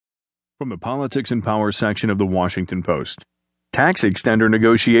From the Politics and Power section of the Washington Post. Tax extender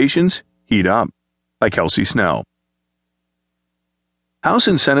negotiations heat up, by Kelsey Snell. House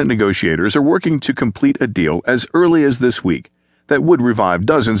and Senate negotiators are working to complete a deal as early as this week that would revive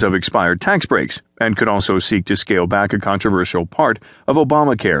dozens of expired tax breaks and could also seek to scale back a controversial part of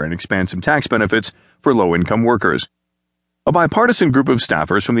Obamacare and expand some tax benefits for low-income workers. A bipartisan group of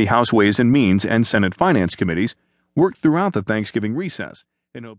staffers from the House Ways and Means and Senate Finance Committees worked throughout the Thanksgiving recess